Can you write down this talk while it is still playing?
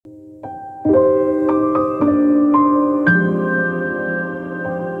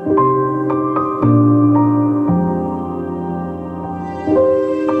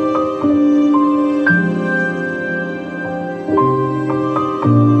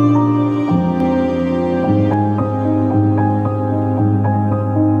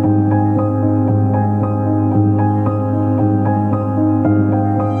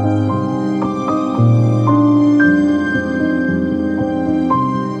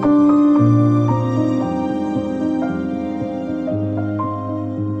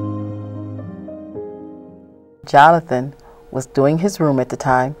Jonathan was doing his room at the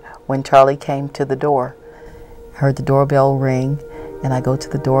time when Charlie came to the door. I heard the doorbell ring, and I go to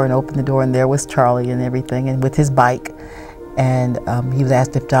the door and open the door, and there was Charlie and everything, and with his bike, and he was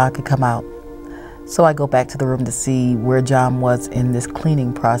asked if John could come out. So I go back to the room to see where John was in this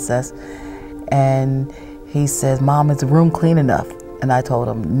cleaning process, and he says, "Mom, is the room clean enough?" And I told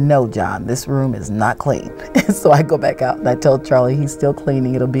him, "No, John, this room is not clean." So I go back out and I told Charlie he's still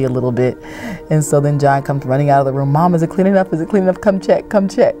cleaning, it'll be a little bit. And so then John comes running out of the room, "Mom, is it clean enough? Is it clean enough? Come check, come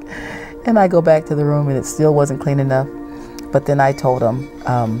check." And I go back to the room and it still wasn't clean enough. But then I told him,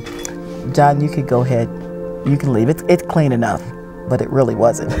 "John, you could go ahead, you can leave. It's clean enough." But it really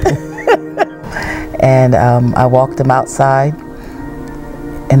wasn't. And I walked him outside,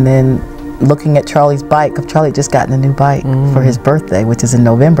 and then looking at Charlie's bike, because Charlie had just gotten a new bike for his birthday, which is in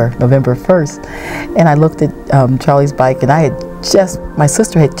November 1st. And I looked at Charlie's bike, and my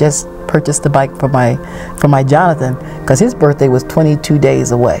sister had just purchased the bike for my Jonathan, because his birthday was 22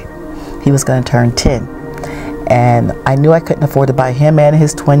 days away. He was going to turn 10. And I knew I couldn't afford to buy him and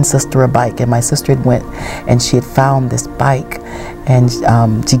his twin sister a bike. And my sister had went and she had found this bike, and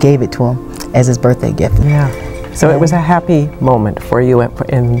she gave it to him as his birthday gift. Yeah. So it was a happy moment for you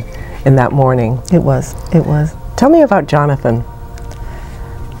in that morning. It was. It was. Tell me about Jonathan.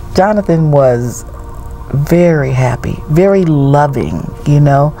 Jonathan was very happy, very loving, you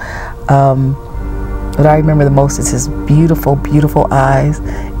know. What I remember the most is his beautiful, beautiful eyes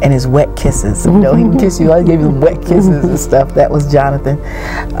and his wet kisses. You know, he can kiss you. I gave him wet kisses and stuff. That was Jonathan.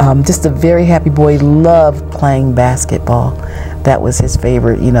 Just a very happy boy. Loved playing basketball. That was his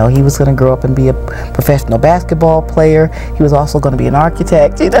favorite. You know, he was going to grow up and be a professional basketball player. He was also going to be an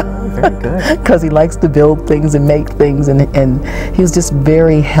architect, you know. Very good. Because he likes to build things and make things, and he was just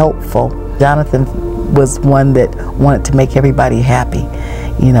very helpful. Jonathan was one that wanted to make everybody happy.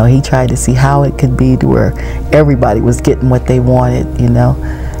 You know, he tried to see how it could be to where everybody was getting what they wanted, you know.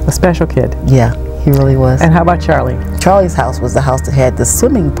 A special kid. Yeah, he really was. And how about Charlie? Charlie's house was the house that had the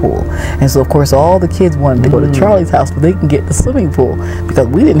swimming pool. And so, of course, all the kids wanted to go to Charlie's house, but they can get the swimming pool because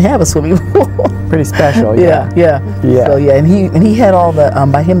we didn't have a swimming pool. Pretty special, yeah. Yeah. So, yeah, and he had all the,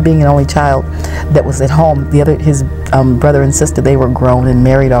 by him being an only child that was at home, his brother and sister, they were grown and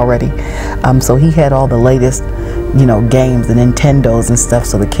married already. So he had all the latest, you know, games and Nintendos and stuff,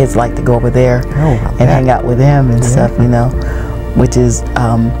 so the kids like to go over there and hang out with him and stuff, you know, which is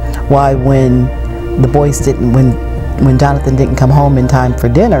why when the boys when Jonathan didn't come home in time for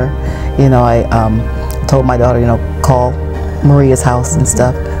dinner, you know, I told my daughter, you know, call Maria's house and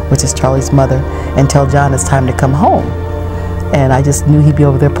stuff, which is Charlie's mother, and tell John it's time to come home. And I just knew he'd be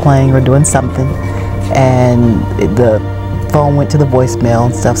over there playing or doing something, and the phone went to the voicemail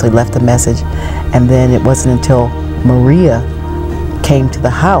and stuff, so he left a message. And then it wasn't until Maria came to the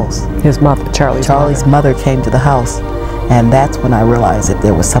house. His mother, Charlie's mother came to the house. And that's when I realized that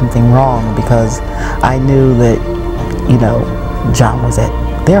there was something wrong, because I knew that, you know, John was at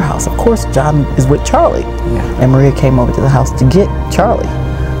their house. Of course, John is with Charlie. Yeah. And Maria came over to the house to get Charlie.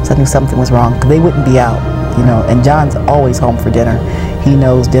 So I knew something was wrong, because they wouldn't be out, you know. And John's always home for dinner. He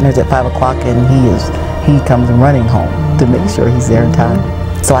knows dinner's at 5 o'clock, and he comes running home to make sure he's there in time.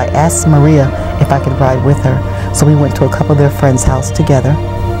 So I asked Maria if I could ride with her. So we went to a couple of their friends' house together.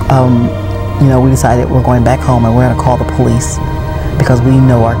 You know, we decided we're going back home and we're going to call the police because we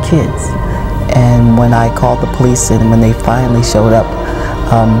know our kids. And when I called the police and when they finally showed up,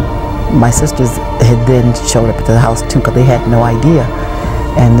 my sisters had then showed up at the house too, because they had no idea.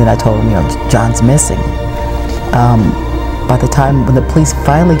 And then I told them, you know, John's missing. By the time when the police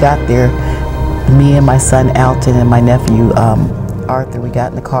finally got there, me and my son Alton and my nephew Arthur, we got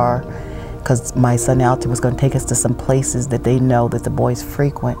in the car because my son Alton was going to take us to some places that they know that the boys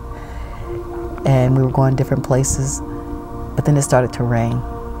frequent. And we were going different places, but then it started to rain.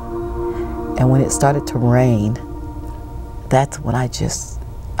 And when it started to rain, that's when I just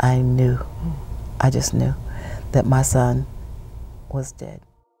knew that my son was dead.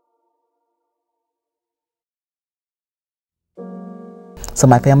 So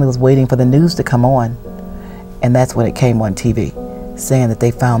my family was waiting for the news to come on, and that's when it came on TV, saying that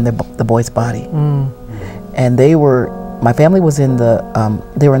they found the boy's body. And my family was they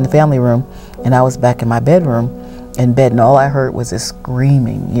were in the family room, and I was back in my bedroom in bed, and all I heard was this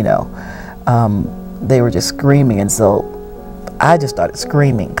screaming, you know. They were just screaming, and so I just started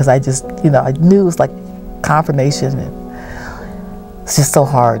screaming because I just, you know, I knew it was like confirmation, and it's just so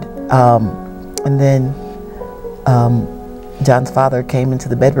hard. And then John's father came into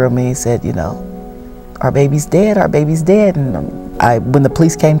the bedroom and he said, you know, our baby's dead, our baby's dead. And when the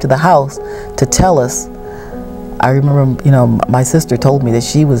police came to the house to tell us, I remember, you know, my sister told me that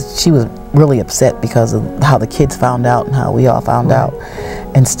she was really upset because of how the kids found out and how we all found out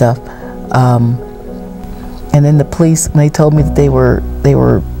and stuff. And then the police, when they told me that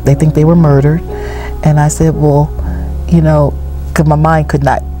they think they were murdered, and I said, well, you know, because my mind could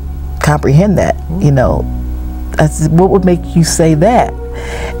not comprehend that, you know. I said, what would make you say that?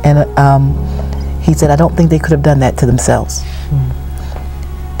 And he said, I don't think they could have done that to themselves.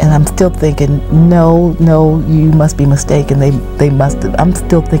 And I'm still thinking, no, you must be mistaken. They must have. I'm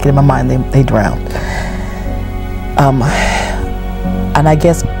still thinking in my mind they drowned. And I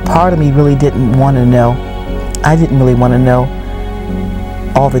guess part of me really didn't want to know. I didn't really want to know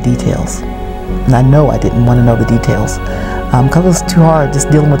all the details. And I know I didn't want to know the details. Because it was too hard just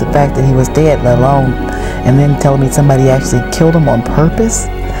dealing with the fact that he was dead, let alone, and then telling me somebody actually killed him on purpose.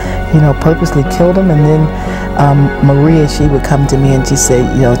 You know, purposely killed him. And then Maria, she would come to me and she said,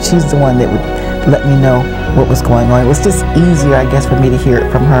 you know, she's the one that would let me know what was going on. It was just easier, I guess, for me to hear it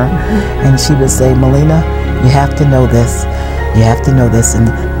from her. And she would say, Melina, you have to know this. You have to know this, and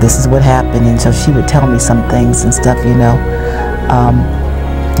this is what happened. And so she would tell me some things and stuff, you know.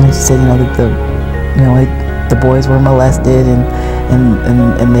 And she said, you know, that the boys were molested, and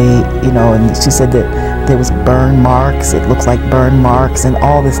they, you know, and she said that there was burn marks. It looks like burn marks and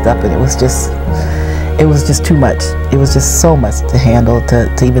all this stuff, and it was just too much. It was just so much to handle,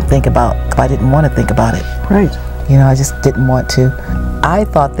 to even think about. I didn't want to think about it. Right. You know, I just didn't want to. I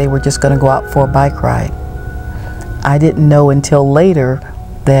thought they were just going to go out for a bike ride. I didn't know until later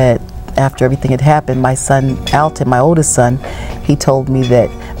that after everything had happened, my son Alton, my oldest son, he told me that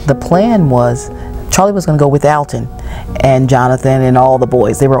the plan was Charlie was going to go with Alton and Jonathan and all the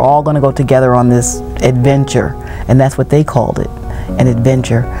boys. They were all going to go together on this adventure, and that's what they called it, an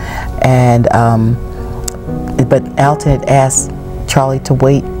adventure. And but Alton had asked Charlie to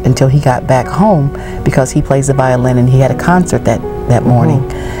wait until he got back home because he plays the violin and he had a concert that morning,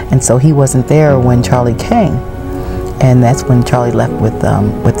 and so he wasn't there when Charlie came. And that's when Charlie left with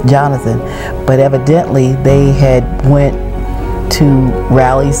Jonathan. But evidently they had went to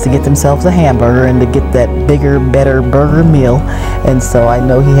Rally's to get themselves a hamburger and to get that bigger, better burger meal. And so I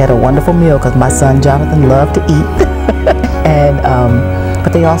know he had a wonderful meal because my son Jonathan loved to eat. And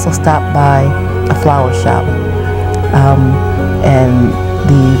but they also stopped by a flower shop. And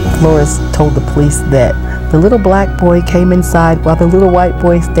the florist told the police that the little black boy came inside while the little white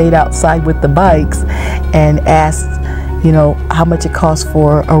boy stayed outside with the bikes and asked, you know, how much it cost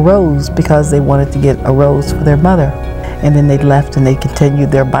for a rose, because they wanted to get a rose for their mother. And then they left and they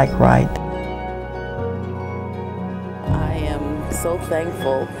continued their bike ride. I am so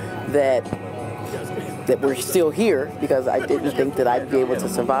thankful that we're still here, because I didn't think that I'd be able to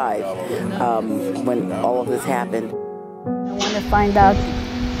survive when all of this happened. I want to find out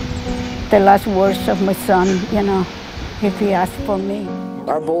the last words of my son, you know, if he asked for me.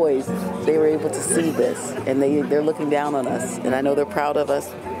 Our boys, they were able to see this, and they're looking down on us, and I know they're proud of us,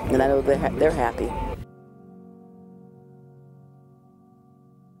 and I know they're happy.